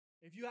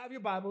If you have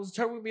your Bibles,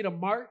 turn with me to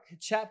Mark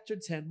chapter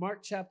 10. Mark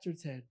chapter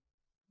 10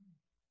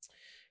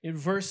 in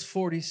verse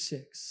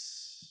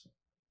 46.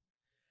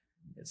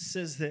 It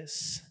says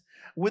this: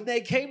 When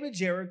they came to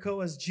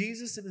Jericho, as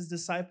Jesus and his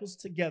disciples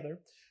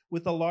together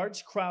with a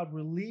large crowd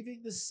were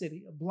leaving the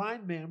city, a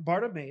blind man,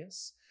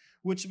 Bartimaeus,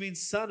 which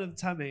means son of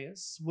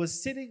Timaeus,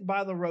 was sitting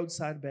by the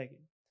roadside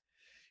begging.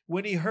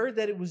 When he heard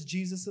that it was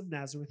Jesus of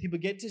Nazareth, he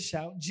began to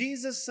shout,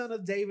 "Jesus, son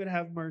of David,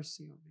 have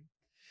mercy on me."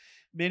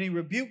 Many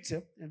rebuked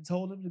him and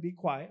told him to be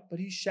quiet, but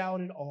he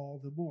shouted all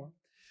the more,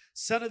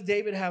 "Son of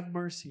David, have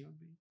mercy on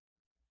me."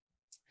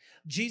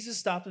 Jesus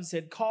stopped and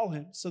said, "Call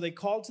him." So they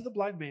called to the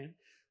blind man,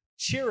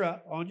 "Cheer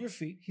up, on your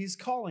feet. He's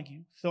calling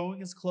you."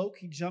 Throwing his cloak,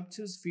 he jumped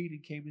to his feet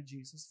and came to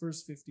Jesus.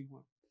 Verse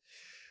 51.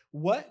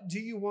 "What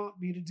do you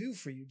want me to do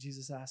for you?"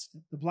 Jesus asked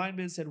him. The blind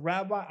man said,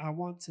 "Rabbi, I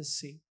want to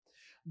see."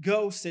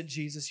 "Go," said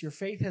Jesus, "your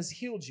faith has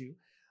healed you."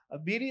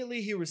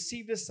 Immediately he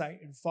received his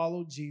sight and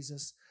followed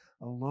Jesus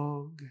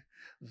along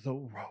the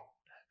road.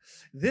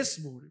 This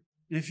morning,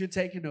 if you're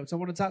taking notes, I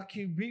want to talk to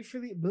you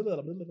briefly. I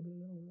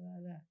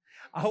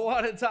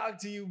want to talk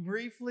to you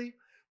briefly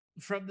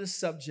from the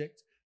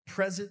subject,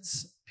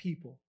 presence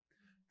people.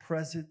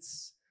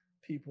 Presence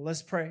people.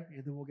 Let's pray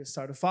and then we'll get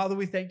started. Father,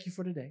 we thank you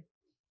for today.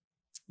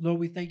 Lord,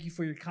 we thank you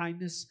for your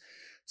kindness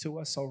to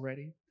us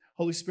already.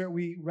 Holy Spirit,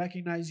 we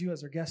recognize you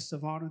as our guests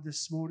of honor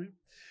this morning.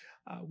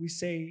 We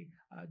say,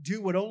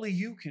 do what only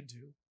you can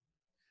do.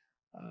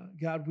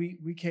 God,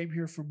 we came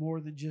here for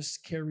more than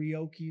just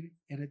karaoke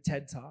and a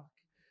TED Talk.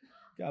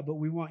 God, but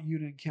we want you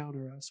to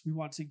encounter us. We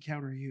want to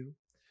encounter you.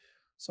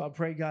 So I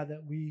pray, God,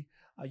 that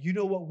you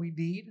know what we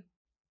need.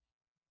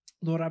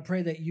 Lord, I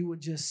pray that you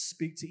would just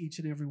speak to each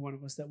and every one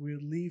of us, that we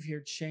would leave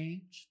here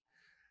changed.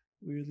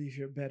 We would leave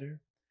here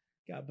better,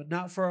 God, but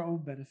not for our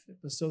own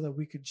benefit, but so that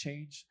we can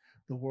change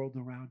the world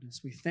around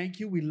us. We thank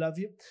you. We love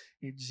you.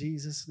 In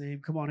Jesus'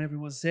 name. Come on,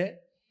 everyone, say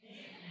it.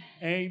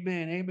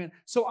 Amen. Amen.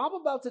 So I'm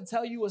about to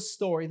tell you a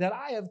story that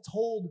I have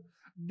told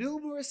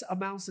numerous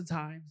amounts of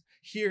times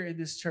here in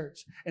this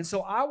church. And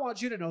so I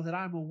want you to know that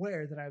I'm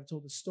aware that I have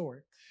told the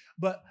story.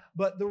 But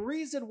the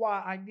reason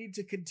why I need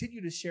to continue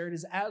to share it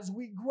is as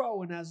we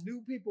grow and as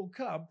new people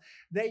come,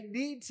 they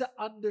need to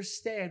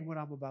understand what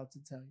I'm about to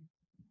tell you.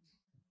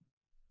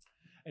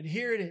 And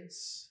here it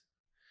is.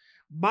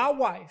 My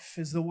wife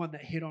is the one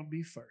that hit on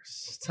me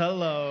first.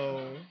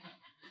 Hello.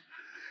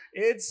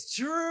 It's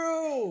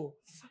true.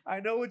 I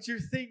know what you're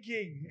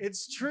thinking.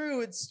 It's true.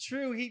 It's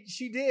true.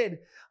 She did.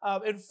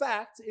 In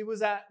fact, we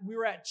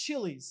were at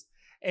Chili's,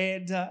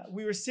 and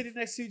we were sitting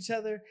next to each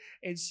other,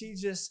 and she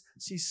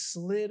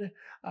slid.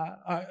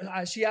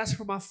 She asked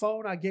for my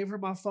phone. I gave her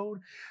my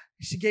phone.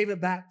 She gave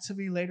it back to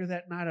me later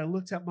that night. I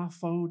looked at my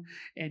phone,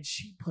 and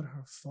she put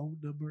her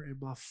phone number in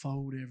my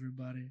phone,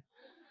 everybody.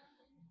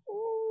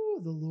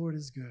 Ooh, the Lord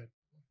is good.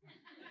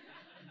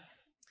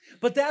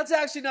 But that's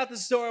actually not the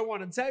story I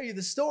want to tell you.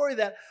 The story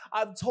that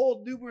I've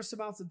told numerous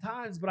amounts of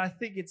times, but I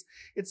think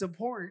it's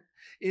important,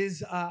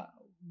 is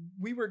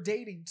we were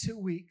dating 2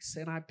 weeks,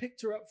 and I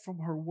picked her up from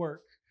her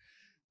work.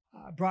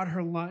 I brought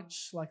her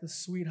lunch like a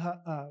sweet,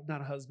 not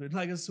a husband,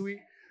 like a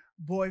sweet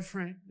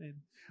boyfriend,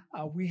 and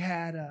we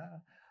had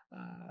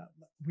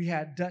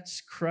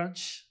Dutch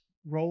Crunch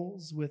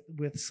rolls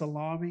with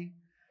salami,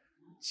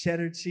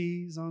 cheddar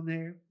cheese on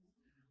there,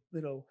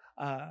 little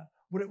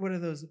what are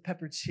those,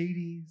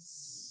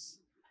 pepperoncinis?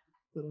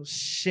 Little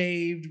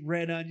shaved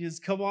red onions.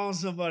 Come on,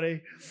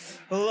 somebody.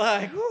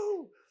 Like,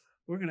 whoo,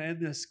 we're going to end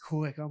this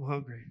quick. I'm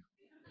hungry.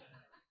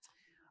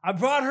 I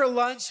brought her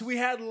lunch. We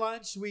had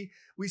lunch. We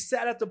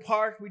sat at the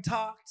park. We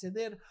talked. And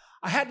then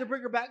I had to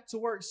bring her back to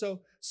work.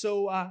 So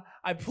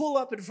I pull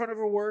up in front of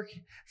her work,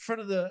 in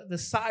front of the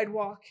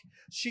sidewalk.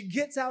 She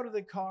gets out of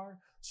the car.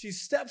 She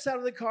steps out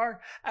of the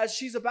car. As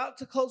she's about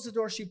to close the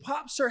door, she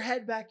pops her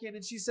head back in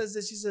and she says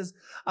this. She says,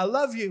 "I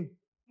love you."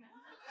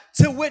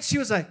 To which she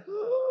was like,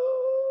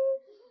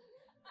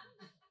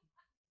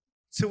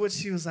 to which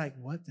she was like,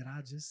 "What did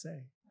I just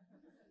say?"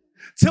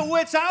 To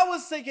which I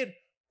was thinking,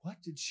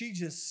 what did she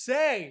just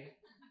say?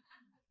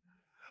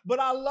 But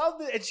I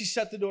loved it. And she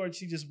shut the door and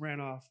she just ran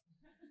off.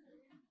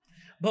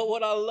 But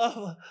what I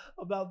love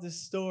about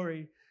this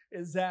story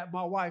is that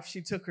my wife,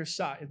 she took her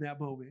shot in that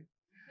moment.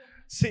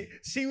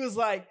 She was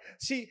like,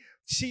 she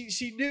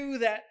knew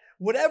that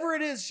whatever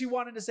it is she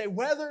wanted to say,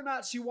 whether or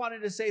not she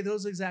wanted to say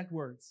those exact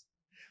words,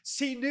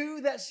 she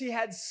knew that she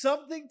had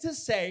something to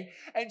say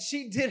and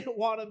she didn't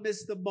want to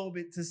miss the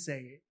moment to say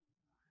it.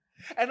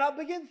 And I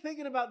began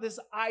thinking about this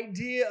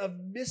idea of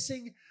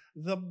missing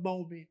the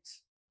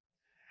moment.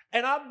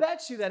 And I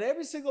bet you that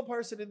every single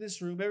person in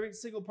this room, every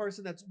single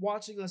person that's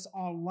watching us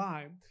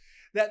online,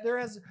 that there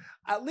has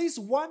at least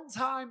one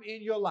time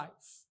in your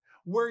life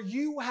where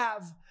you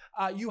had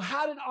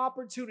an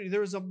opportunity.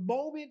 There was a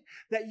moment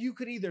that you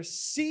could either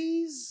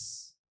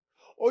seize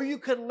or you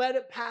could let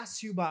it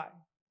pass you by.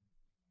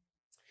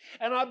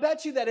 And I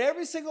bet you that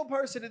every single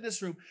person in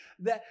this room,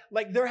 that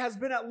like there has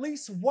been at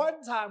least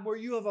one time where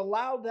you have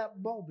allowed that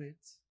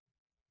moment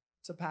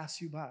to pass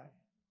you by.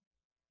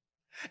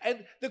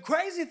 And the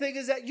crazy thing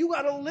is that you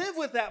got to live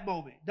with that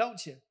moment,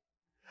 don't you?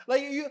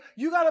 Like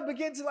you got to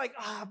begin to like,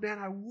 man,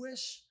 I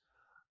wish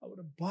I would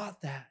have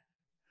bought that.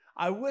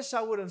 I wish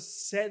I would have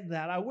said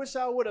that. I wish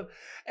I would have,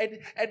 and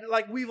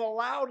like we've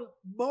allowed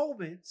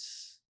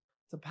moments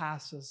to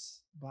pass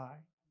us by.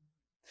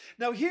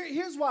 Now,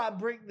 here's why I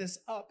bring this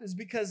up is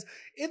because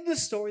in the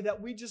story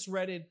that we just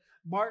read in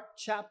Mark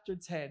chapter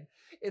 10,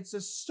 it's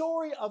a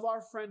story of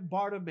our friend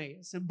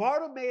Bartimaeus. And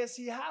Bartimaeus,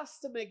 he has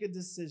to make a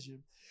decision.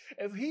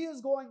 If he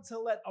is going to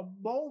let a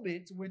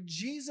moment when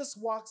Jesus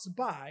walks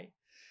by,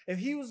 if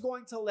he was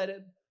going to let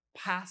it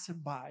pass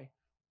him by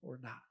or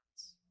not.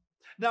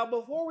 Now,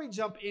 before we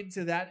jump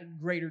into that in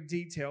greater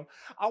detail,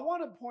 I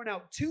want to point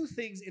out two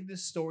things in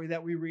this story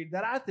that we read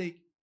that I think,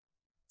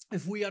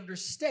 if we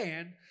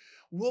understand,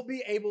 we'll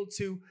be able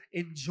to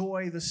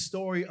enjoy the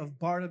story of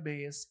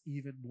Bartimaeus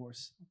even more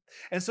so.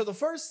 And so the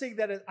first thing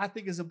that I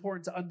think is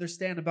important to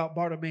understand about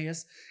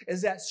Bartimaeus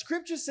is that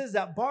Scripture says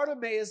that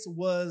Bartimaeus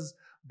was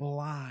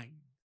blind.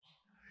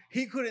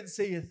 He couldn't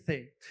see a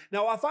thing.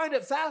 Now, I find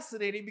it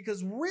fascinating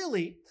because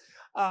really,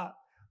 God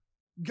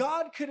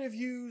could have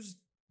used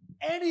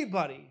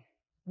anybody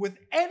with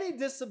any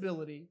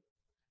disability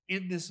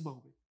in this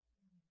moment.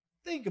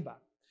 Think about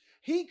it.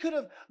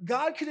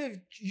 God could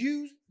have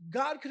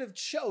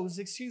chose,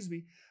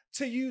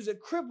 to use a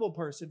crippled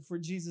person for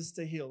Jesus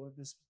to heal in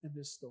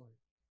this story.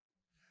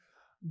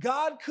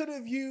 God could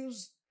have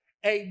used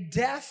a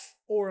deaf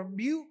or a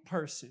mute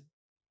person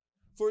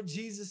for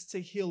Jesus to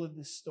heal in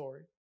this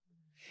story.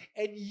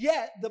 And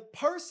yet, the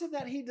person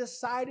that he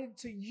decided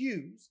to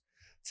use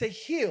to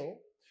heal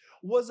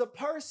was a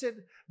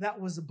person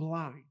that was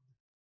blind.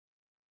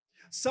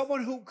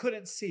 Someone who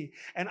couldn't see.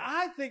 And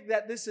I think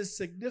that this is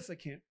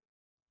significant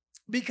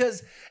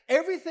because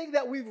everything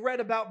that we've read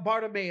about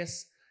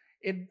Bartimaeus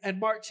in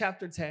Mark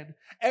chapter 10,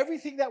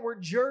 everything that we're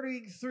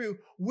journeying through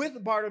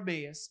with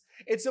Bartimaeus,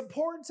 it's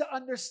important to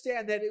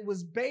understand that it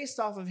was based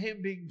off of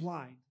him being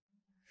blind.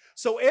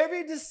 So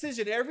every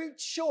decision, every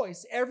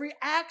choice, every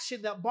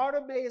action that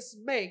Bartimaeus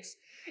makes,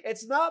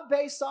 it's not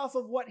based off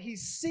of what he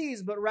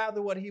sees, but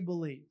rather what he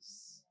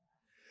believes.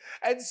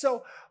 And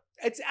so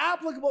it's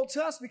applicable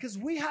to us because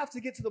we have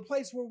to get to the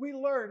place where we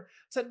learn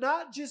to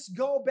not just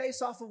go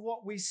based off of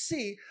what we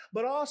see,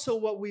 but also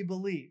what we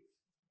believe.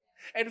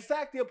 And in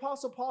fact, the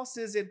Apostle Paul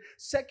says in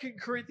 2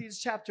 Corinthians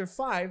chapter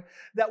 5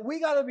 that we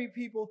got to be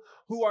people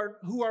who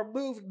are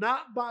moved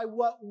not by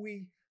what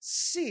we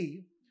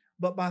see,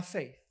 but by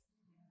faith.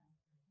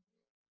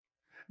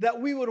 That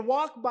we would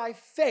walk by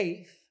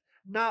faith,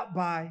 not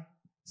by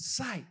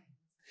sight.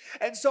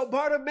 And so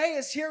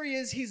Bartimaeus, here he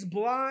is, he's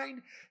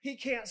blind, he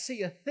can't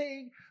see a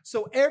thing.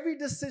 So every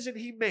decision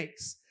he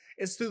makes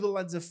is through the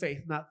lens of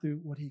faith, not through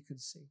what he can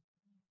see.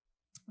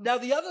 Now,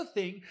 the other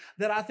thing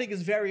that I think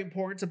is very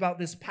important about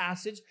this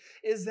passage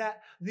is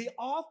that the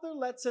author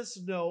lets us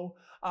know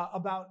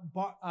about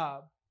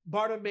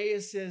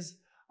Bartimaeus'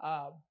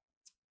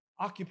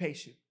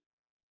 occupation.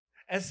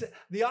 As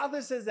the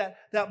author says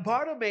that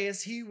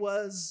Bartimaeus, he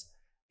was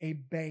a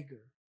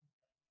beggar.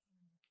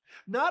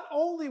 Not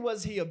only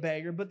was he a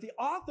beggar, but the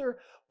author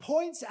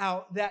points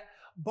out that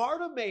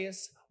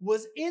Bartimaeus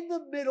was in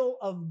the middle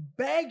of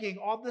begging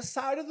on the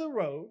side of the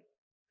road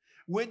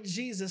when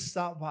Jesus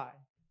stopped by.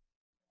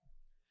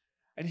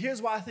 And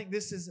here's why I think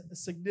this is a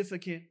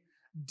significant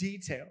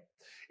detail,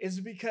 is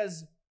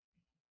because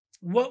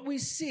what we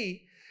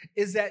see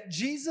is that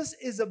Jesus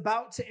is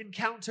about to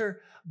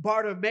encounter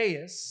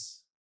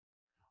Bartimaeus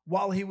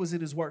while he was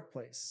in his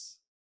workplace,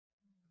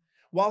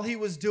 while he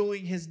was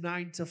doing his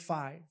 9 to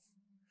 5.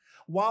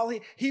 While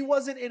he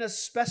wasn't in a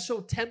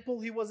special temple,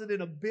 he wasn't in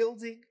a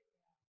building.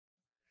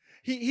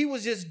 He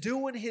was just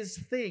doing his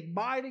thing,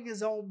 minding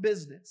his own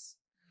business,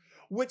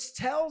 which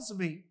tells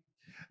me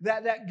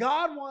that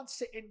God wants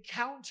to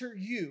encounter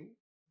you,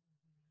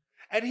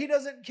 and he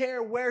doesn't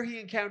care where he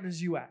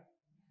encounters you at.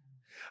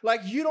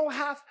 Like he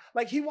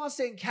wants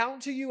to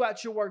encounter you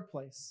at your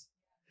workplace.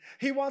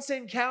 He wants to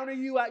encounter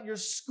you at your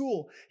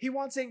school. He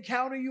wants to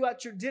encounter you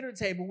at your dinner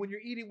table when you're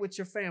eating with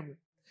your family.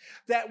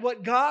 That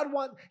what God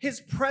wants, his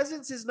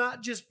presence is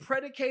not just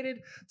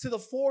predicated to the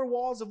four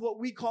walls of what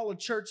we call a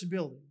church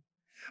building,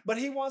 but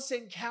he wants to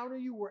encounter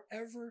you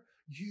wherever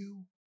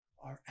you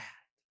are at.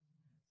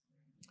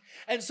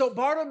 And so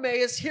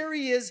Bartimaeus, here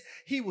he is,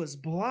 he was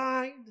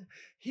blind,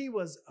 he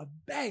was a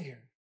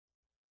beggar.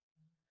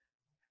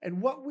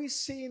 And what we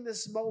see in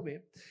this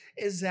moment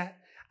is that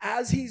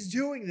as he's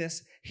doing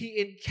this,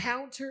 he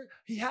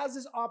has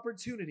this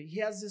opportunity,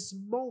 he has this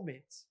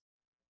moment.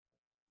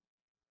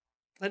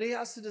 And he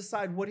has to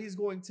decide what he's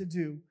going to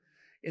do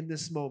in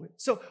this moment.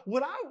 So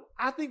what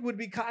I think would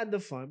be kind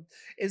of fun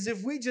is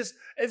if we just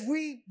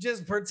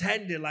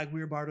pretended like we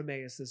were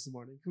Bartimaeus this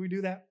morning. Can we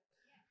do that?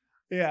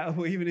 Yeah,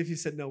 well, even if you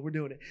said no, we're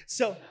doing it.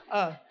 So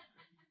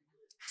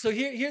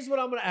here's what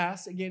I'm going to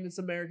ask. Again, it's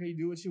America. You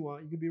do what you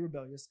want. You can be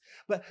rebellious.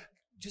 But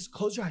just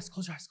close your eyes,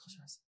 close your eyes, close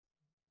your eyes.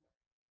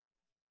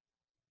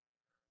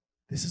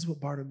 This is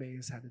what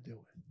Bartimaeus had to deal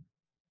with.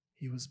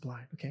 He was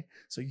blind, okay?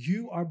 So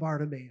you are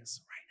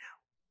Bartimaeus right now.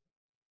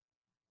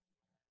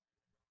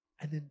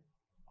 And then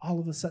All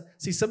of a sudden,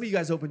 see, some of you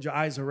guys opened your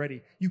eyes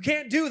already. You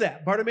can't do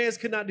that. Bartimaeus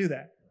could not do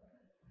that.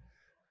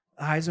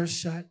 Eyes are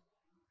shut.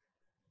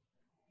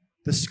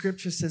 The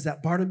scripture says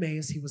that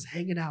Bartimaeus, he was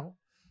hanging out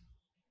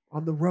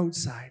on the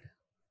roadside.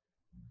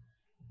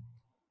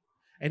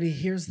 And he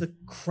hears the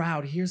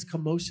crowd, he hears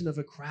commotion of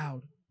a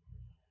crowd.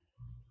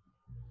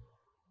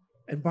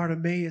 And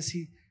Bartimaeus,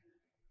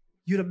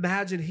 you'd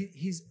imagine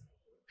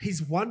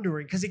he's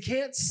wondering, because he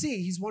can't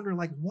see. He's wondering,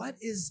 like, what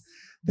is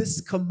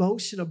this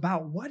commotion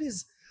about? What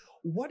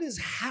is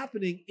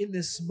happening in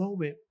this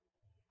moment?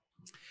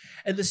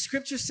 And the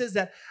scripture says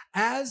that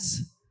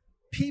as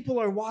people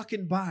are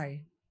walking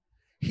by,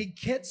 he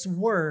gets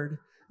word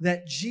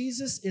that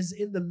Jesus is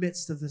in the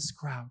midst of this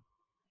crowd.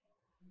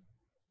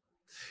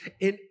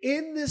 And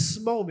in this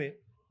moment,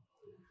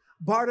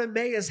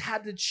 Bartimaeus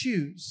had to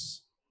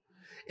choose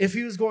if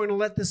he was going to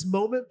let this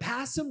moment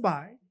pass him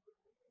by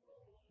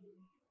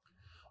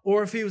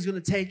or if he was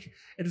going to take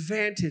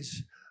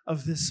advantage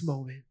of this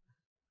moment.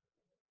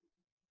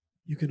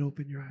 You can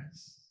open your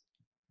eyes.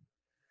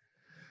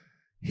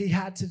 He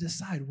had to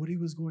decide what he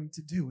was going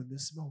to do in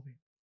this moment.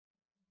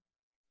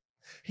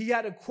 He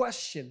had a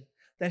question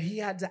that he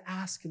had to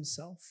ask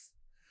himself.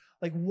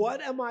 Like,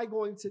 what am I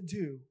going to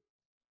do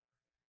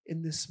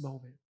in this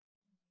moment?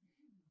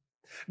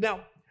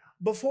 Now,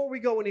 before we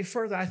go any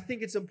further, I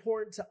think it's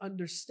important to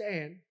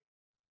understand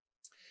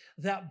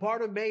that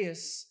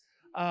Bartimaeus,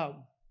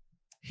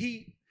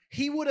 he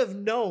would have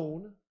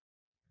known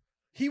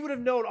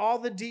all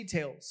the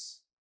details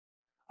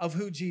of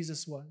who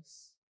Jesus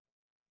was.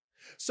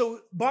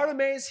 So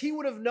Bartimaeus, he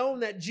would have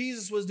known that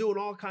Jesus was doing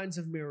all kinds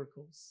of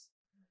miracles.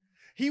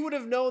 He would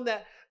have known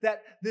that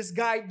this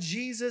guy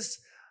Jesus,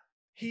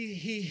 he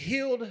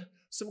healed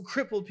some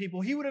crippled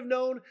people. He would have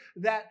known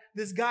that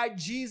this guy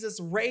Jesus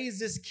raised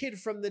this kid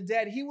from the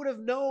dead. He would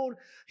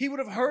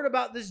have heard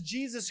about this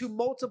Jesus who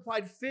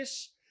multiplied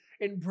fish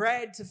and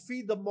bread to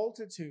feed the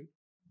multitude.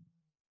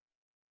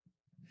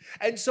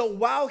 And so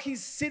while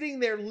he's sitting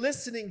there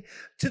listening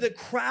to the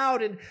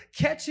crowd and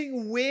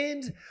catching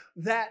wind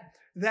that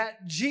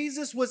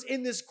Jesus was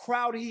in this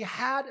crowd, he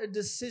had a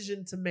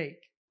decision to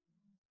make.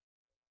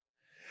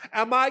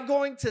 Am I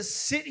going to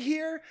sit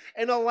here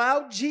and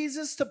allow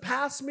Jesus to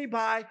pass me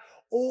by,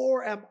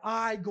 or am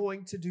I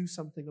going to do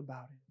something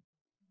about it?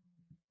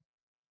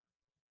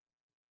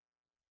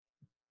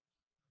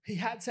 He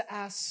had to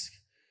ask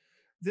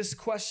this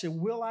question: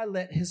 will I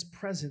let his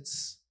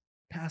presence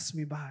pass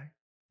me by?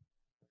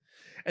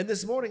 And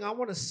this morning, I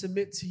want to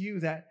submit to you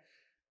that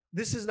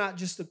this is not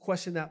just a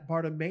question that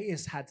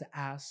Bartimaeus had to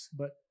ask,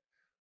 but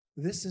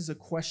this is a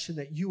question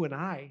that you and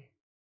I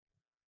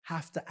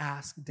have to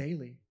ask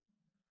daily.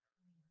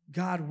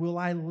 God, will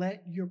I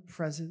let your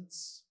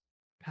presence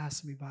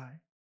pass me by?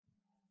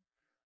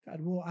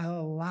 God, will I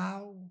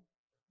allow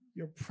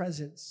your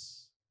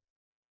presence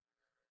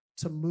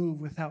to move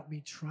without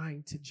me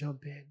trying to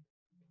jump in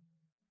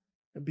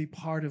and be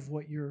part of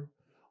what you're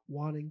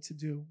wanting to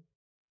do?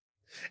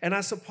 And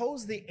I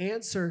suppose the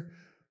answer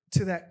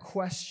to that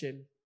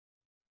question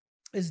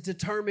is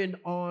determined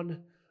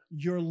on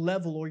your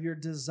level or your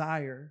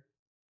desire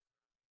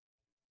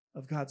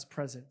of God's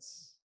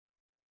presence.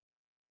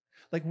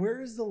 Like,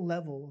 where is the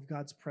level of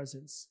God's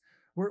presence?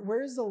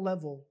 Where is the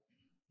level,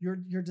 your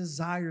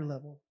desire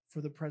level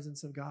for the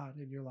presence of God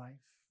in your life?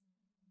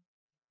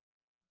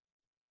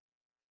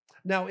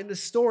 Now, in the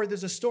story,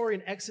 there's a story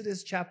in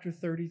Exodus chapter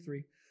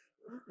 33.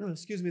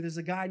 There's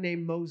a guy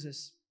named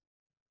Moses.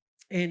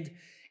 And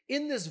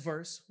in this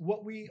verse,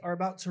 what we are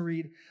about to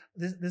read,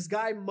 this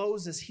guy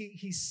Moses,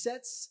 he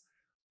sets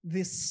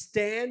the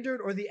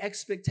standard or the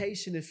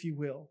expectation, if you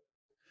will,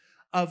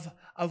 of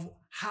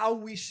how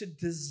we should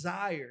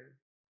desire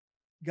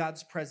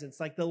God's presence,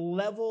 like the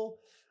level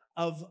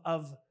of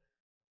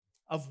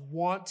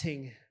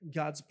wanting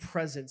God's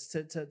presence,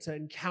 to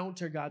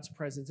encounter God's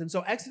presence. And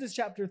so Exodus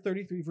chapter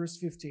 33, verse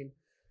 15,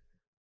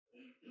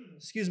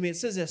 it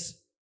says this: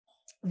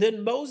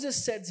 then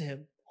Moses said to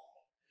him,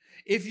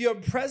 if your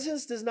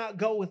presence does not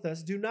go with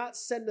us, do not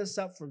send us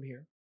up from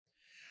here.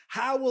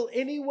 How will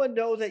anyone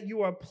know that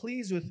you are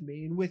pleased with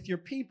me and with your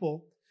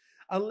people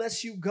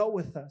unless you go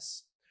with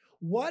us?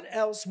 What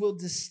else will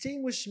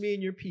distinguish me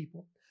and your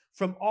people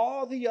from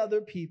all the other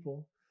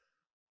people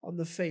on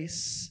the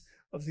face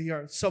of the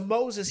earth? So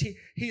Moses,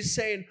 he's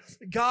saying,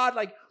 God,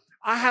 like,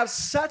 I have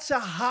such a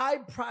high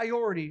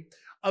priority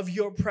of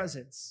your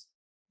presence.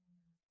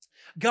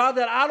 God,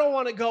 that I don't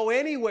want to go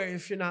anywhere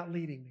if you're not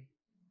leading me.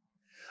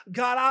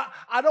 God,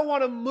 I don't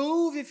want to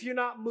move if you're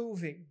not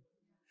moving.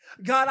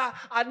 God,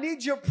 I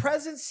need your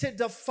presence to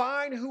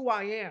define who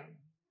I am.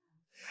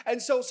 And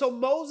so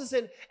Moses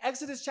in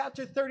Exodus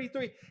chapter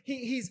 33,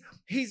 he's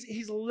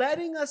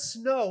letting us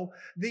know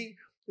the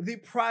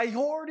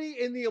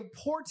priority and the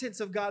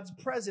importance of God's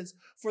presence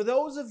for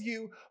those of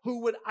you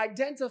who would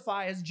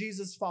identify as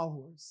Jesus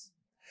followers.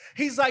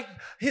 He's like,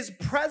 his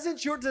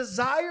presence, your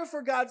desire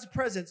for God's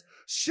presence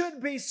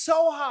should be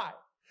so high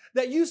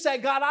that you say,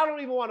 God, I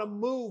don't even want to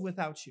move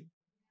without you.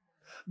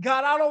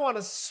 God, I don't want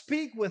to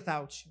speak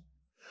without you.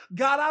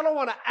 God, I don't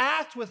want to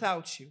act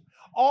without you.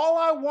 All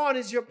I want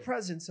is your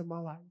presence in my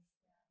life.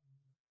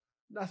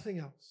 Nothing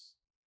else.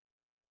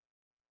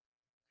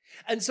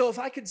 And so if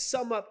I could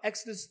sum up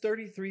Exodus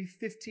 33,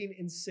 15,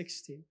 and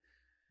 16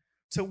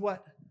 to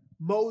what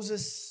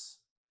Moses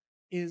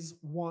is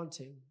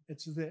wanting,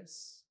 it's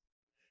this.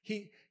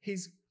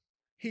 He's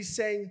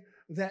saying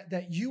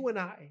that you and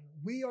I,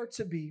 we are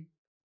to be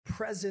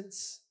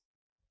presence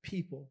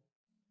people.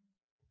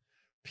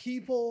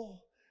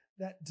 People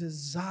that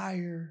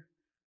desire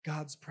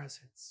God's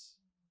presence.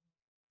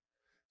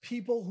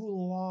 People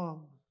who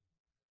long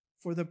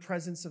for the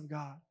presence of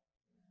God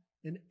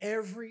in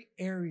every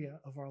area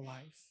of our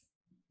life.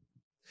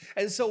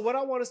 And so what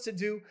I want us to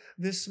do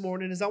this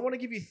morning is I want to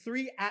give you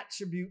 3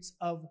 attributes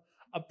of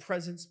a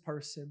presence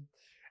person.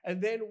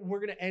 And then we're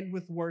going to end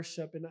with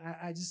worship. And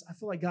I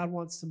feel like God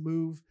wants to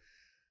move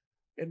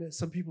in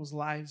some people's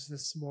lives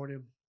this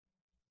morning.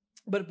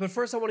 But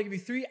first I want to give you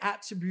 3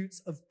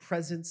 attributes of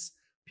presence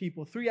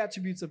people. 3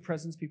 attributes of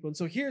presence people. And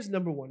so here's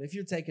number 1, if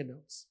you're taking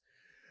notes.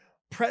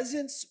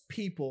 Presence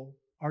people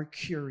are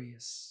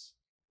curious.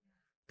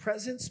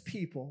 Presence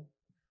people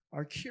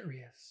are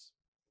curious.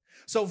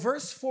 So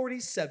verse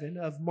 47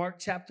 of Mark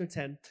chapter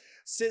 10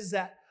 says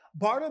that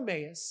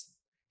Bartimaeus,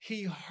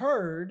 he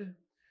heard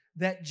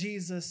that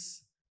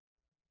Jesus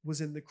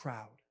was in the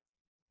crowd.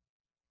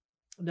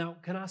 Now,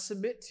 can I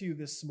submit to you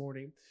this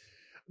morning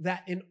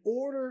that in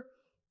order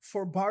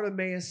for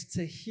Bartimaeus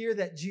to hear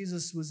that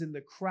Jesus was in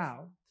the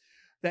crowd,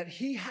 that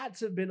he had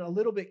to have been a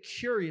little bit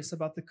curious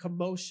about the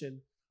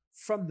commotion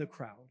from the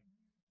crowd.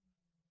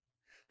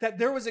 That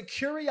there was a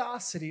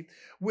curiosity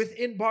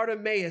within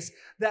Bartimaeus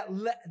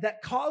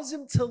that caused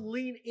him to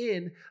lean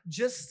in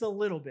just a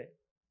little bit.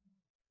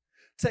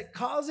 To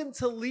cause him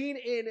to lean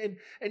in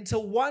and to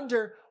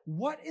wonder,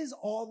 what is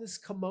all this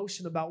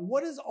commotion about?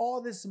 What is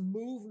all this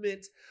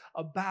movement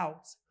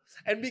about?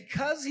 And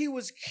because he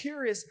was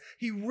curious,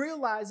 he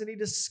realized and he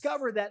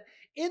discovered that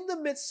in the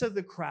midst of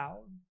the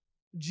crowd,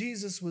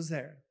 Jesus was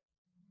there.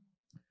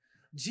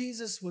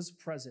 Jesus was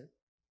present.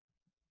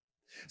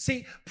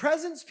 See,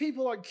 presence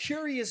people are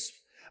curious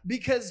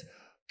because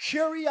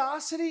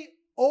curiosity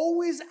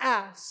always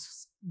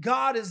asks,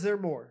 God, is there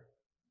more?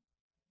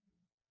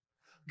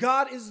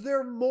 God, is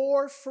there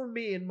more for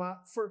me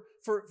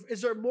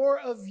is there more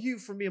of you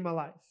for me in my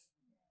life?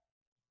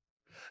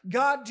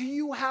 God, do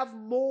you have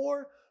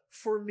more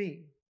for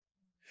me?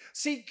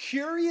 See,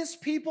 curious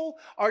people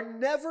are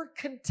never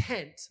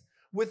content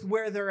with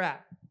where they're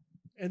at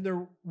in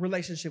their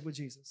relationship with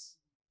Jesus.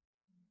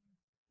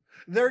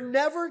 They're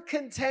never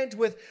content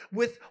with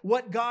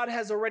what God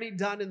has already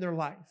done in their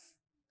life.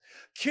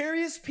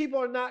 Curious people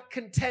are not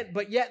content,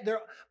 but yet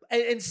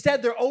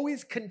instead they're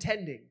always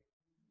contending.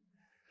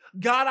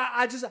 God,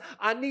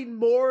 I need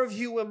more of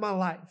you in my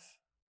life.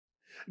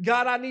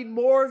 God, I need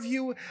more of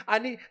you.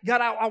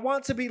 I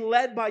want to be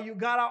led by you.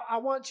 God, I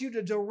want you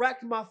to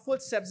direct my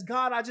footsteps.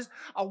 God,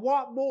 I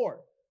want more.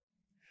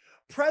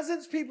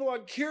 Presence people are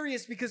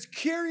curious because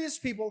curious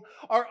people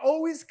are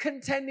always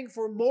contending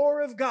for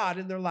more of God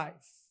in their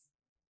life.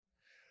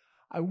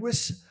 I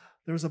wish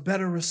there was a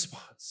better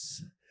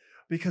response,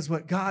 because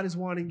what God is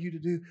wanting you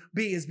to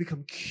is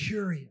become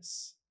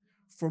curious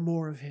for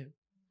more of him.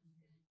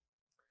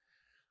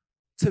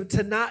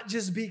 To not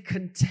just be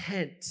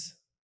content,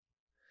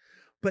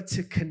 but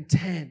to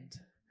contend.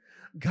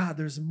 God,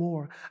 there's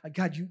more.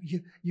 God,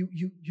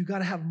 you got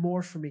to have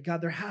more for me. God,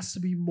 there has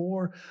to be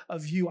more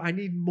of you. I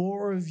need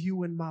more of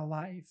you in my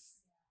life.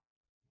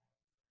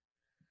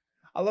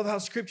 I love how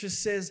scripture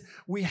says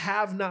we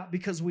have not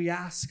because we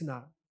ask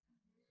not.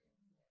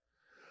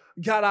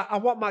 God, I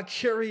want my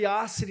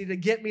curiosity to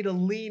get me to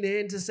lean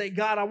in to say,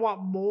 God, I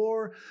want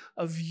more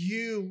of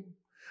you.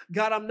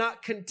 God, I'm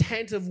not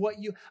content of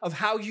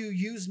how you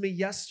used me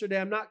yesterday.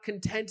 I'm not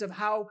content of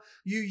how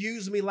you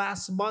used me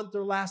last month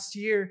or last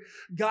year.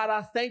 God,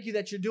 I thank you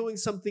that you're doing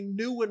something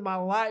new in my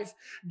life.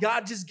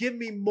 God, just give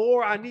me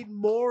more. I need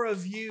more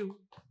of you.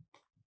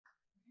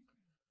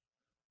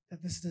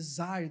 That this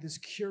desire, this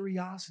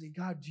curiosity,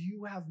 God, do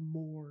you have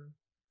more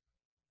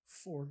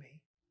for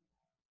me?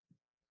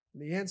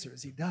 And the answer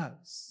is he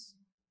does.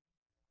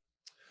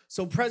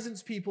 So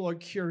presence people are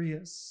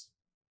curious.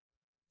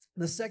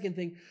 The second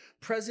thing,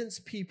 presence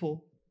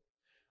people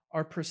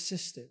are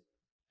persistent.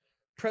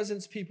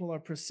 Presence people are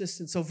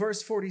persistent. So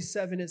verse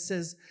 47, it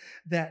says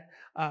that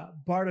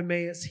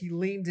Bartimaeus, he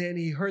leaned in,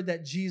 he heard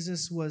that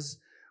Jesus was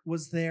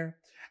there.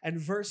 And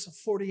verse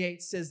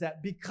 48 says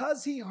that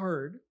because he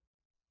heard,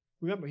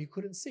 remember, he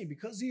couldn't see,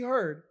 because he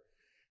heard,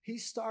 he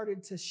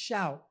started to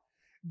shout,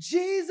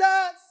 Jesus!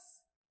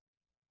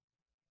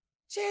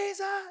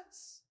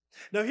 Jesus!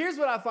 Now, here's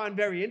what I find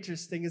very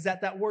interesting is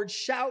that word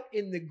shout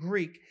in the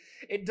Greek,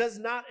 it does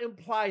not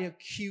imply a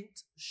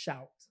cute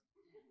shout.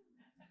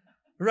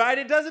 Right?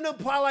 It doesn't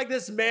imply like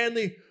this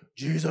manly,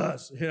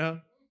 Jesus, you know?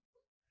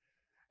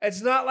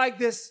 It's not like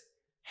this,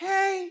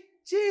 hey,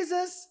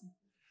 Jesus.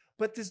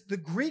 But the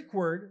Greek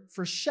word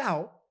for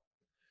shout,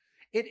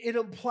 it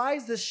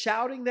implies the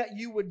shouting that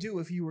you would do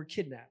if you were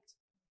kidnapped.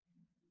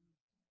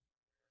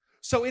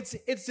 So it's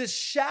this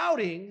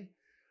shouting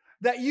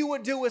that you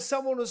would do if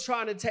someone was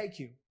trying to take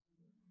you.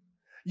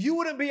 You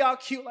wouldn't be all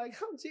cute like,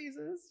 oh,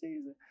 Jesus,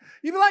 Jesus.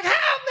 You'd be like, help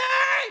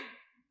me!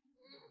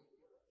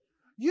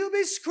 You'd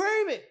be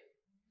screaming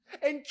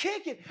and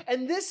kicking.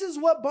 And this is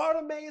what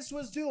Bartimaeus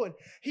was doing.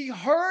 He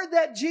heard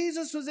that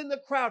Jesus was in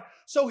the crowd.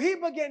 So he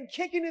began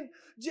kicking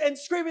and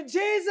screaming,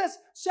 Jesus,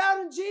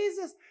 shouting,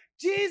 Jesus,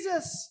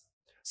 Jesus,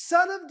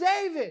 Son of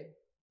David.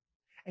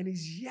 And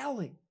he's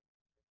yelling.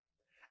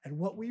 And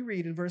what we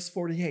read in verse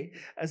 48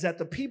 is that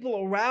the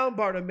people around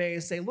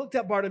Bartimaeus, they looked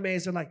at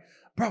Bartimaeus and like,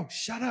 bro,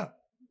 shut up.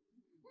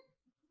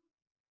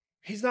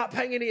 He's not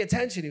paying any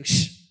attention.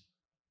 Shh,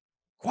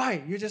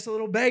 quiet. You're just a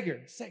little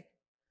beggar. Say,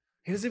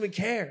 he doesn't even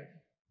care.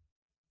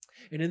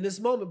 And in this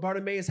moment,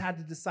 Bartimaeus had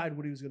to decide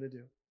what he was going to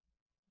do.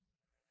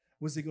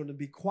 Was he going to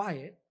be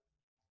quiet?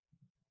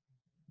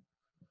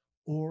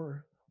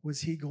 Or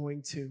was he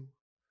going to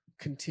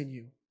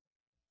continue?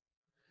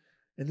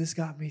 And this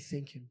got me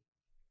thinking.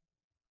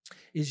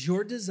 Is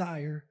your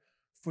desire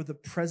for the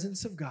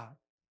presence of God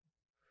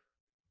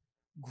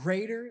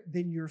greater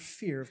than your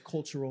fear of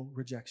cultural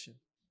rejection?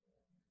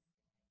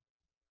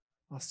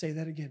 I'll say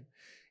that again.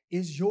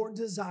 Is your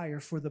desire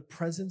for the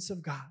presence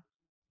of God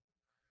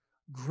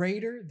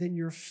greater than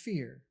your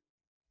fear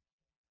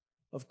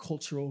of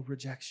cultural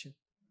rejection?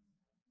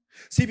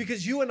 See,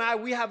 because you and I,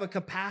 we have a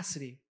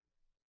capacity.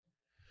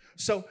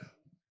 So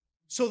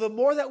the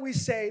more that we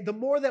say, the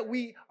more that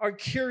we are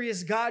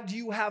curious, God, do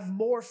you have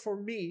more for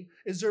me?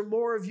 Is there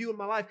more of you in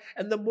my life?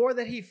 And the more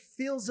that he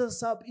fills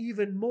us up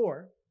even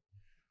more,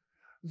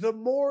 the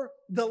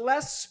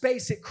less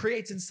space it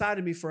creates inside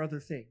of me for other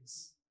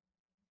things.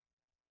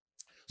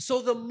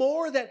 So the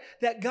more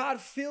that God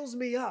fills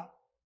me up,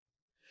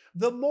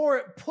 the more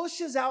it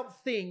pushes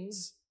out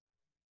things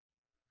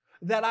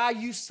that I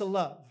used to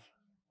love,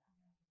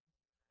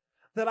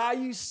 that I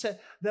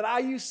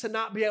used to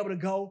not be able to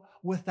go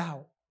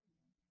without.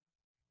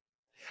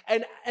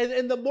 And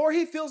the more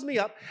he fills me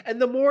up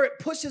and the more it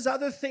pushes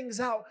other things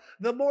out,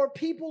 the more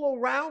people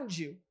around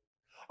you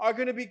are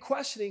going to be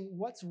questioning,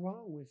 what's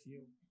wrong with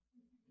you?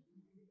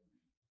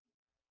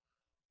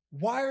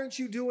 Why aren't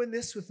you doing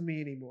this with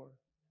me anymore?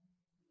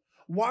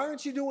 Why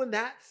aren't you doing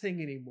that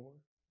thing anymore?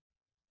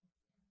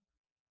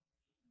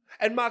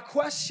 And my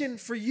question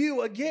for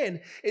you,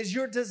 again, is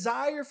your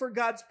desire for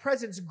God's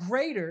presence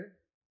greater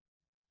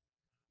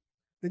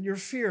than your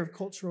fear of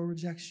cultural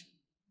rejection?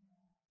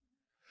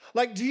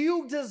 Like, do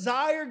you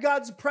desire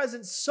God's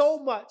presence so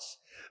much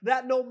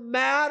that no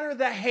matter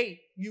the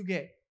hate you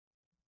get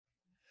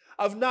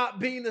of not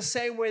being the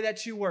same way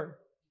that you were,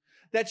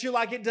 that you're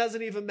like, it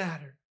doesn't even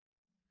matter.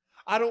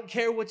 I don't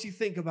care what you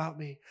think about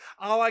me.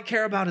 All I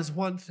care about is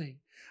one thing.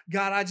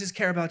 God, I just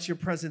care about your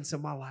presence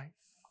in my life.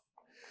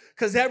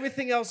 Because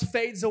everything else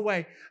fades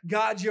away.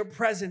 God, your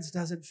presence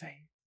doesn't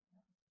fade.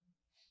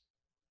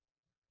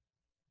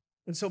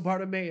 And so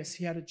Bartimaeus,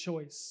 he had a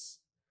choice.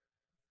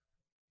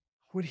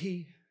 Would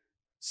he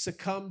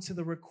succumb to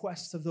the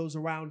requests of those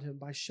around him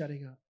by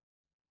shutting up?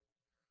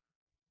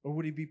 Or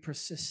would he be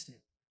persistent?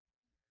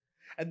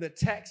 And the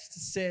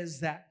text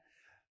says that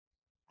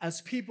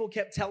as people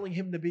kept telling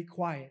him to be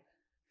quiet,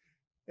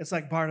 it's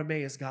like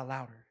Bartimaeus got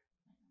louder.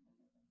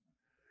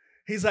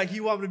 He's like,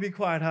 you want me to be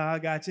quiet, huh? I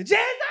got you. Jesus!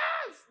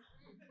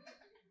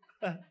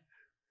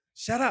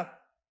 Shut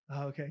up.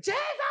 Oh, okay. Jesus!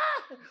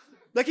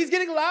 Like he's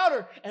getting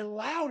louder and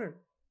louder.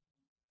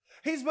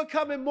 He's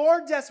becoming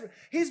more desperate.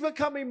 He's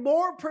becoming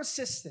more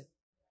persistent.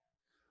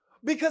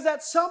 Because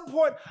at some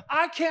point,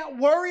 I can't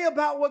worry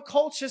about what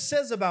culture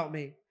says about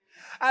me.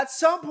 At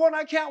some point,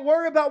 I can't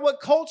worry about what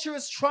culture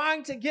is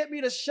trying to get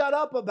me to shut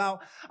up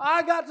about.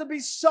 I got to be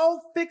so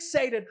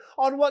fixated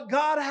on what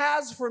God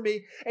has for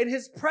me in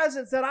his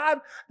presence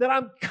that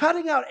I'm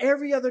cutting out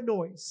every other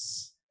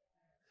noise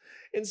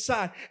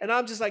inside. And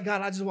I'm just like,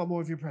 God, I just want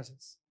more of your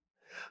presence.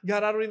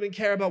 God, I don't even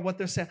care about what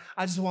they're saying.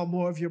 I just want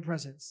more of your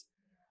presence.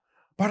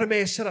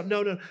 Bartimaeus, shut up.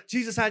 No.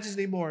 Jesus, I just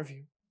need more of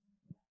you.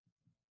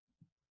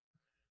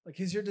 Like,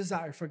 is your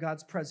desire for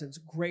God's presence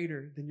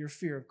greater than your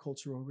fear of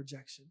cultural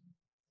rejection?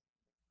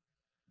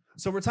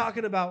 So we're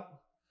talking about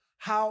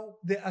how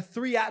there are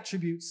three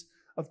attributes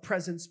of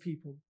presence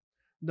people.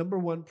 Number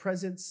one,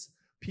 presence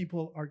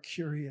people are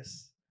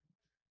curious.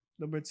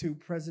 Number two,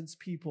 presence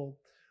people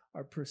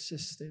are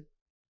persistent.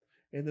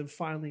 And then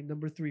finally,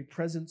 number three,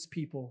 presence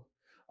people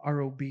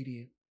are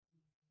obedient.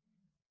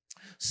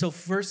 So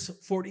verse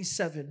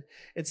 47,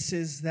 it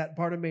says that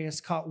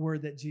Bartimaeus caught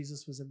word that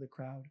Jesus was in the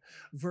crowd.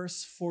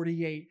 Verse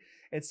 48,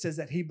 it says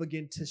that he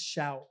began to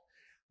shout.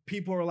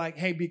 People are like,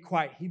 hey, be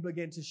quiet. He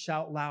began to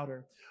shout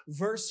louder.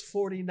 Verse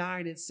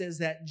 49, it says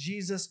that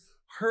Jesus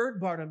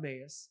heard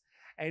Bartimaeus,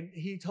 and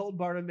he told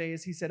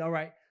Bartimaeus, he said, all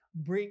right,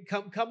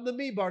 come to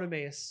me,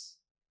 Bartimaeus.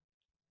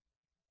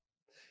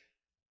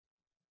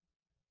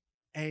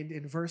 And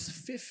in verse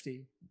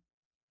 50,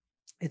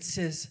 it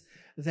says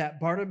that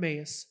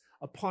Bartimaeus,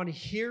 upon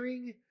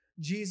hearing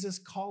Jesus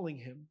calling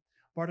him,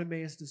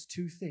 Bartimaeus does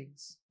two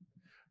things.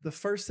 The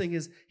first thing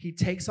is he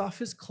takes off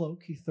his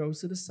cloak, he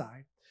throws it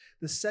aside.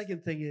 The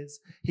second thing is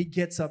he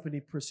gets up and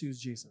he pursues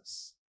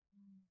Jesus.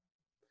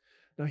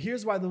 Now,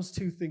 here's why those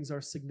two things are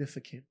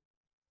significant.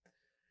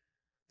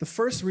 The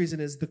first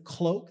reason is the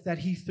cloak that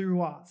he threw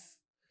off.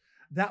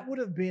 That would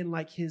have been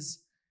like his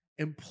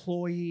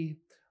employee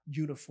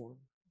uniform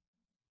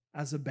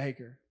as a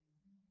beggar.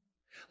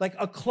 Like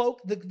a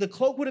cloak, the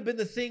cloak would have been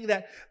the thing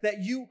that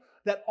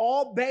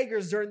all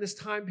beggars during this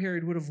time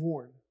period would have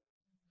worn.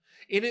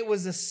 And it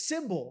was a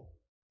symbol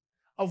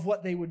of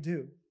what they would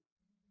do.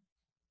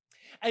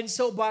 And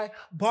so by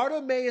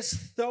Bartimaeus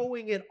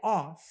throwing it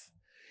off,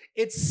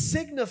 it's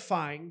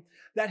signifying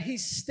that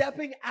he's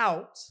stepping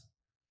out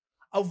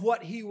of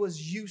what he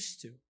was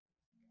used to.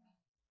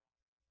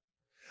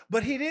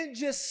 But he didn't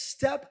just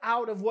step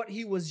out of what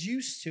he was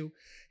used to.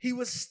 He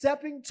was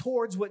stepping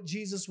towards what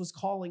Jesus was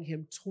calling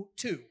him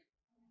to.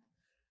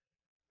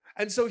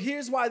 And so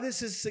here's why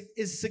this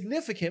is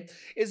significant,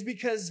 is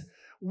because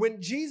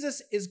when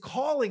Jesus is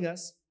calling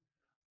us,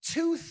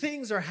 two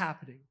things are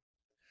happening.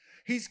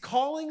 He's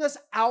calling us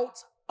out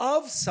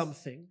of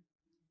something,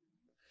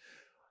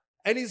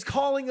 and he's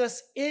calling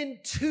us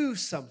into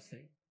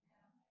something.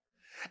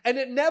 And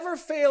it never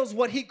fails.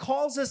 What he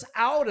calls us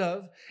out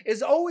of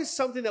is always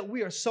something that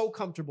we are so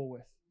comfortable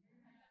with.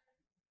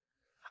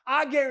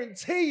 I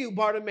guarantee you,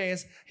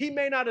 Bartimaeus, he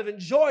may not have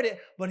enjoyed it,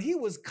 but he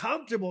was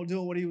comfortable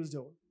doing what he was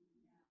doing.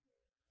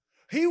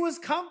 He was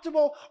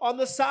comfortable on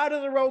the side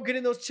of the road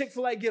getting those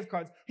Chick-fil-A gift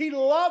cards. He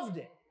loved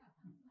it.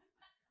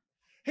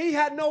 He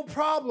had no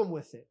problem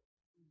with it.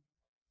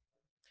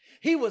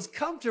 He was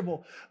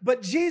comfortable.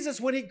 But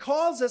Jesus, when he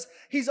calls us,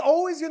 he's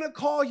always going to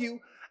call you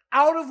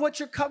out of what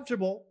you're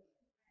comfortable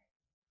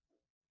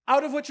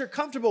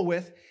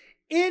with,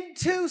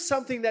 into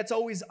something that's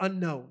always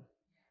unknown.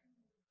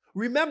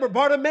 Remember,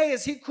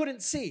 Bartimaeus, he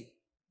couldn't see.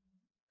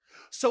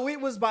 So it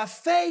was by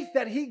faith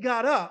that he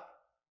got up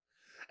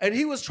and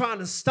he was trying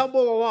to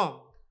stumble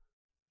along.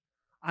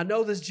 I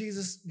know this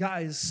Jesus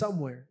guy is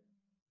somewhere.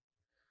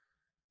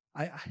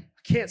 I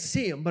can't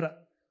see him,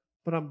 but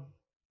I'm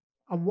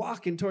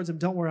walking towards him.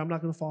 Don't worry, I'm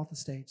not going to fall off the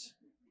stage.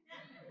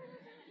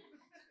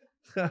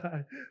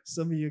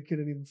 Some of you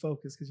couldn't even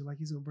focus because you're like,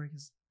 he's going to break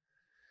his...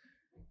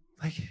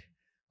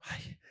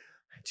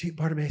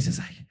 Bartimaeus says,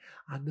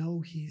 I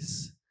know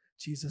he's,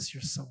 Jesus,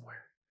 you're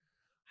somewhere.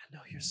 I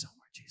know you're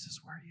somewhere.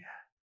 Jesus, where are you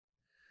at?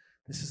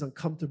 This is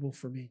uncomfortable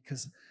for me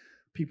because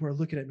people are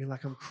looking at me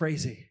like I'm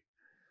crazy.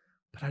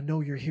 But I know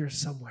you're here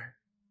somewhere.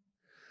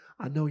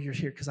 I know you're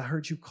here because I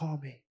heard you call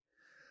me.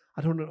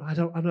 I don't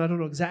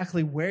know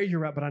exactly where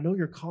you're at, but I know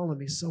you're calling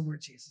me somewhere,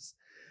 Jesus.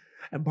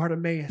 And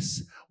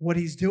Bartimaeus, what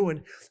he's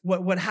doing,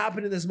 what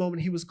happened in this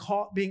moment, he was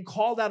being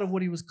called out of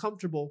what he was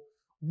comfortable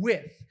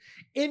with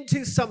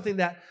into something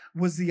that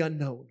was the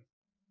unknown.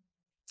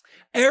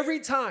 Every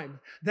time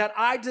that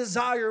I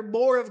desire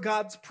more of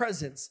God's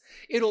presence,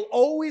 it'll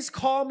always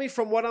call me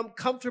from what I'm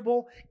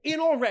comfortable in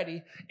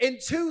already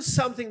into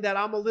something that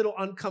I'm a little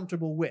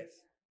uncomfortable with.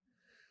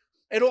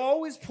 It'll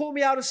always pull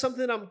me out of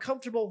something that I'm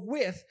comfortable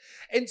with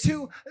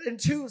into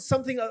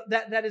something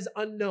that is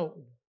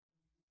unknown.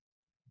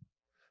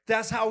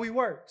 That's how he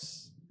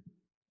works.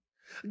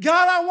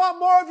 God, I want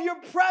more of your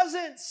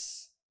presence.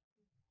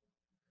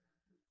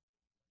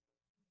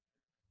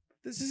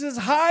 This is as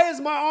high as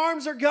my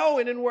arms are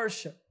going in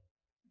worship.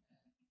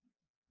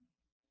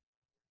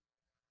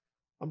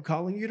 I'm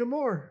calling you to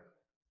more.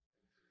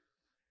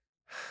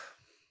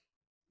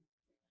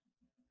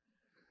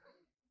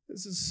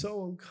 This is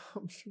so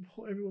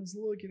uncomfortable. Everyone's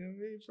looking at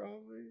me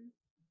probably.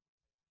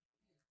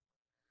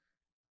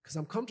 Because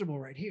I'm comfortable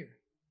right here.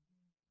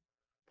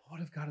 But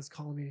what if God is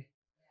calling me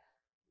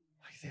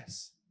like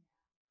this?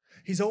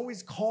 He's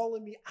always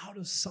calling me out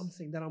of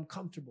something that I'm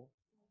comfortable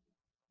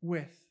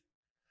with,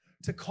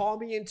 to call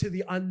me into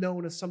the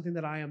unknown of something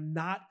that I am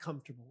not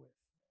comfortable with.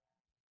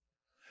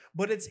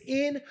 But it's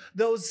in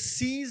those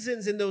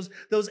seasons, in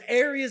those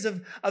areas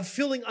of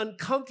feeling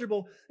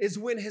uncomfortable, is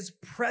when his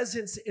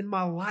presence in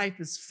my life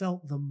is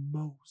felt the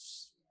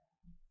most.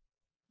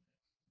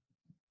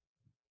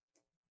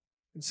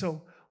 And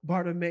so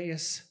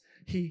Bartimaeus,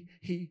 he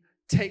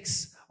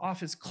takes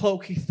off his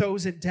cloak, he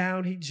throws it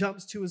down, he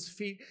jumps to his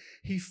feet,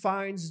 he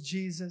finds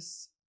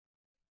Jesus.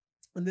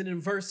 And then in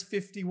verse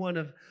 51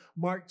 of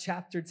Mark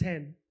chapter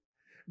 10,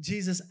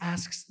 Jesus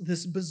asks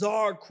this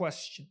bizarre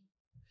question.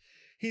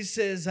 He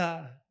says,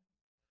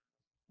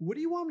 what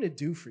do you want me to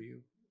do for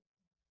you?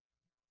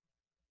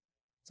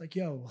 It's like,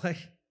 I'm blind.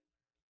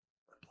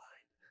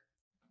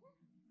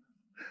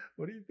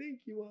 What do you think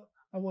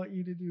I want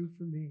you to do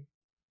for me?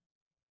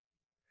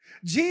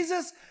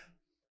 Jesus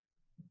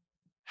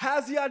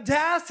has the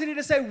audacity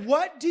to say,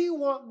 what do you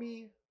want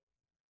me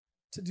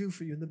to do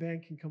for you? And the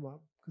band can come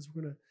up because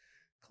we're going to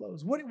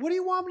close. What do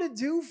you want me to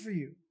do for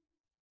you?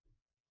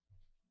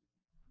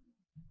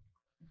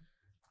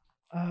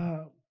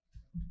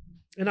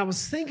 And I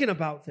was thinking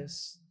about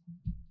this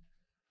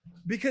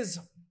because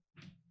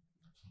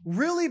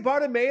really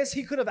Bartimaeus,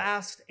 he could have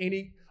asked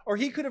he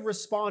could have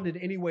responded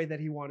any way that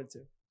he wanted to.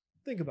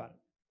 Think about it.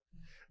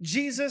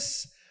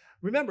 Jesus,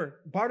 remember,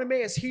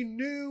 Bartimaeus, he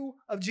knew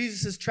of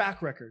Jesus'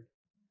 track record.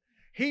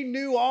 He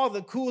knew all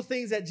the cool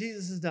things that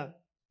Jesus has done.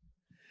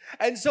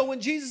 And so when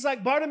Jesus is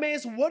like,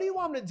 Bartimaeus, what do you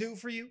want me to do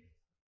for you?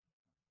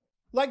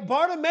 Like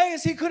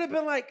Bartimaeus, he could have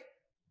been like,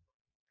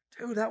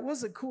 dude, that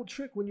was a cool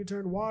trick when you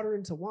turned water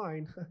into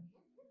wine.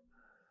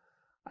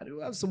 I do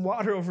have some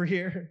water over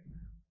here.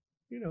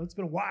 You know, it's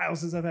been a while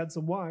since I've had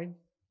some wine.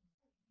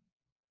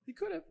 He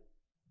could have.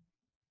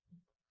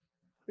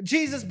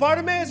 Jesus,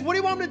 Bartimaeus, what do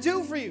you want me to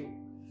do for you?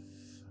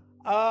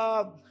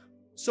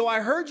 So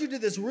I heard you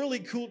did this really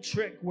cool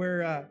trick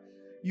where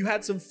you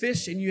had some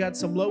fish and you had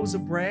some loaves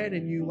of bread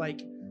and you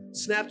like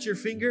snapped your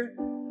finger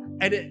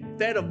and it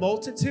fed a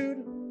multitude.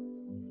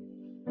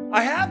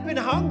 I have been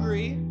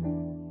hungry.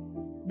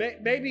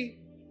 Maybe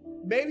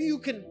you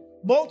can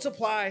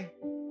multiply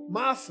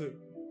my food.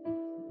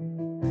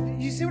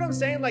 You see what I'm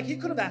saying? Like he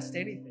could have asked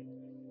anything.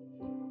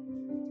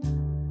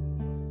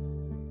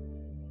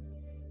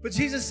 But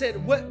Jesus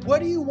said, what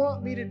do you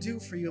want me to do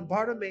for you? And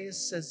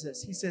Bartimaeus says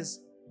this. He says,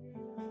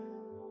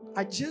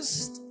 I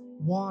just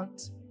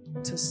want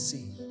to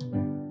see.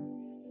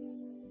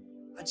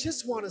 I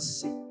just want to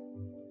see.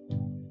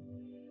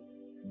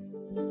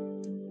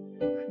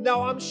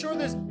 Now, I'm sure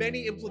there's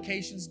many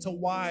implications to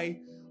why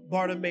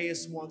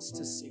Bartimaeus wants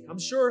to see. I'm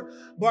sure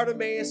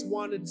Bartimaeus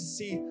wanted to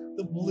see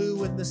the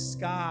blue in the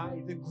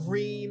sky, the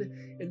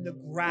green in the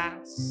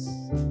grass.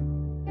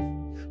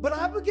 But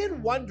I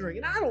begin wondering,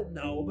 and I don't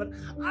know, but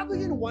I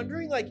begin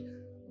wondering, like,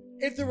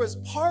 if there was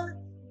part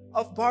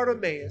of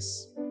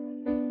Bartimaeus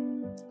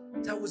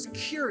that was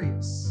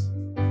curious.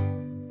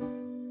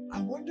 I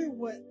wonder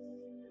what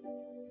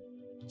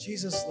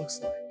Jesus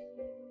looks like.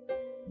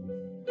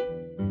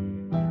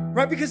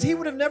 Right? Because he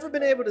would have never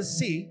been able to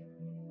see.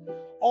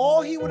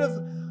 All he would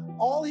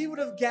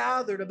have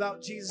gathered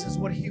about Jesus is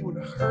what he would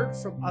have heard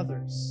from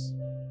others.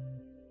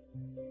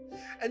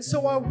 And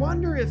so I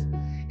wonder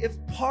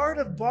if part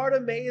of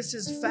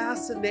Bartimaeus'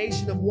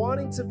 fascination of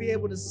wanting to be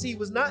able to see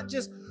was not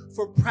just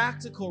for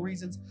practical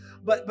reasons,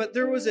 but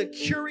there was a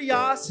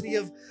curiosity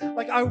of,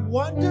 like, I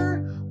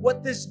wonder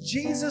what this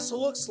Jesus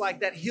looks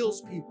like that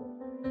heals people.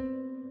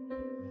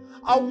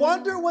 I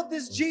wonder what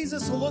this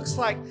Jesus looks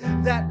like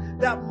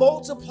that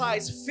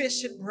multiplies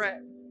fish and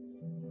bread.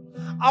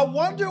 I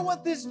wonder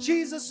what this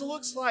Jesus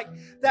looks like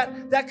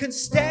that can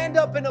stand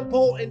up in a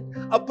boat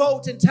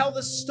and tell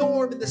the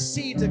storm and the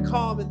sea to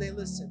calm and they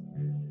listen.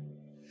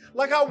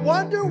 Like, I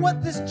wonder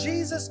what this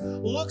Jesus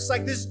looks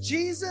like. This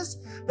Jesus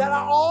that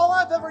all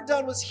I've ever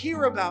done was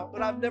hear about,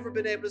 but I've never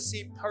been able to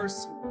see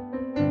personally.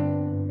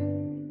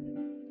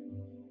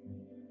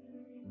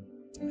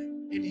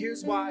 And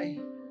here's why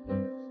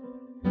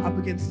I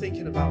begin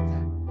thinking about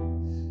that.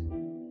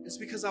 It's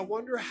because I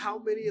wonder how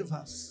many of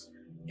us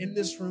in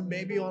this room,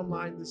 maybe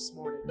online this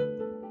morning,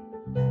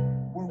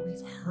 where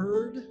we've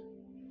heard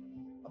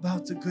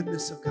about the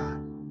goodness of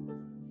God,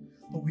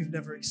 but we've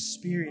never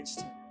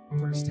experienced it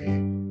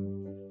firsthand.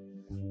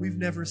 We've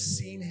never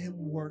seen him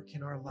work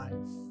in our life.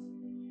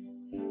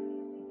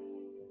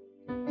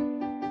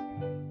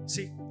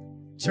 See,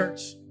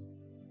 church,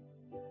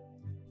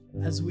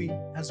 as we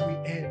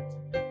end,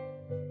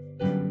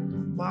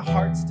 my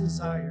heart's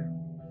desire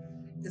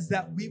is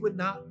that we would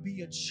not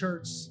be a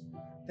church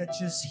that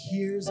just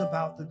hears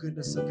about the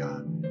goodness of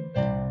God,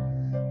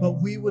 but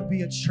we would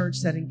be a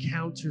church that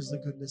encounters the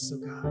goodness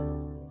of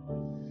God.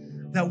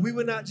 That we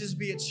would not just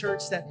be a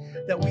church that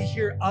we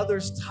hear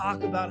others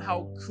talk about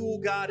how cool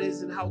God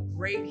is and how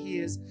great he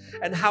is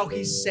and how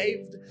he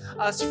saved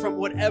us from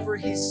whatever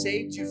he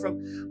saved you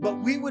from,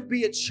 but we would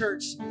be a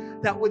church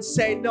that would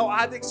say, no,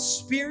 I've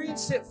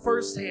experienced it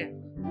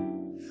firsthand.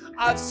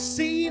 I've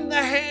seen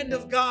the hand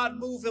of God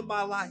move in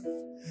my life.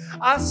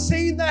 I've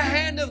seen the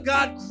hand of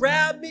God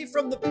grab me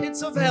from the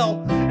pits of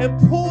hell and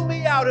pull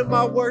me out in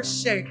my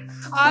worst shape.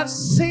 I've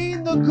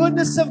seen the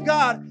goodness of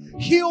God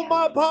heal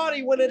my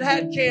body when it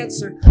had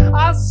cancer.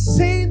 I've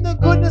seen the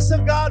goodness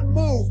of God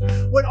move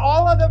when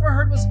all I've ever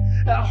heard was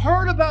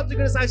heard about the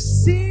goodness. I've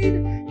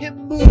seen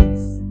him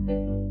move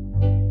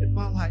in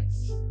my life.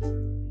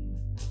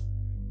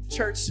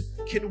 Church,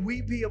 can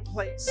we be a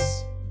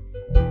place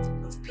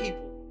of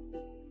people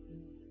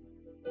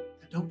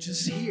that don't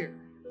just hear,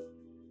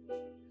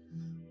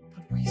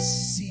 but we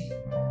see,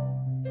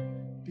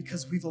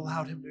 because we've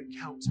allowed him to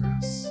encounter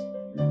us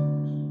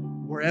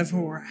wherever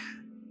we're at?